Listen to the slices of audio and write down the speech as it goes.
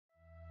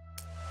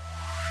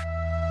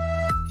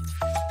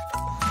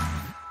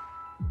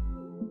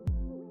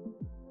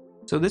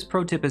So this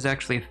pro tip is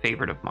actually a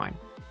favorite of mine.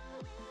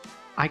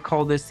 I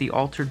call this the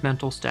altered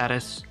mental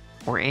status,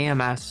 or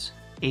AMS,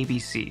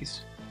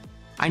 ABCs.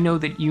 I know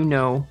that you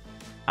know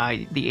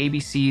the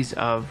ABCs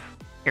of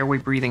airway,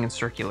 breathing, and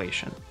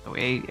circulation. So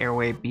A,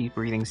 airway, B,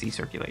 breathing, C,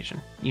 circulation.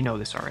 You know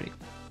this already.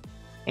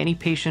 Any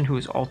patient who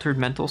has altered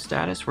mental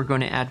status, we're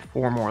going to add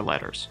 4 more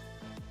letters.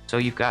 So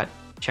you've got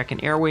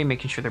checking airway,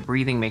 making sure they're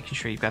breathing, making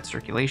sure you've got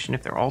circulation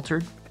if they're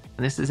altered.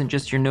 And this isn't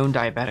just your known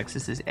diabetics,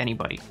 this is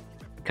anybody.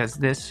 Because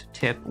this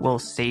tip will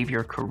save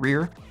your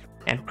career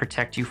and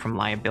protect you from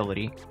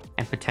liability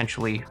and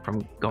potentially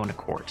from going to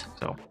court.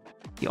 So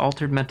the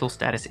altered mental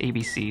status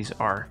ABCs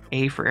are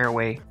A for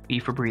airway, B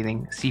for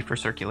breathing, C for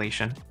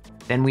circulation.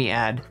 Then we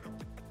add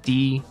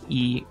D,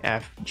 E,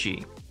 F,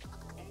 G.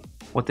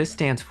 What this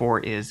stands for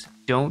is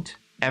don't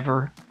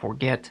ever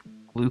forget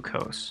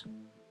glucose.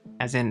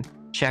 As in,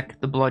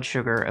 check the blood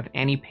sugar of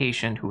any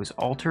patient who is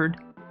altered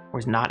or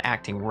is not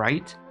acting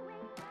right.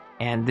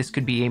 And this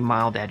could be a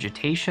mild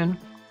agitation,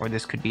 or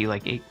this could be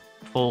like a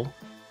full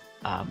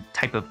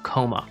type of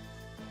coma.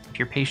 If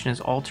your patient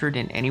is altered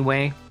in any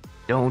way,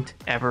 don't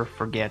ever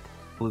forget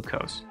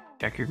glucose.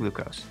 Check your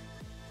glucose.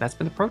 That's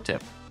been the pro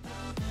tip.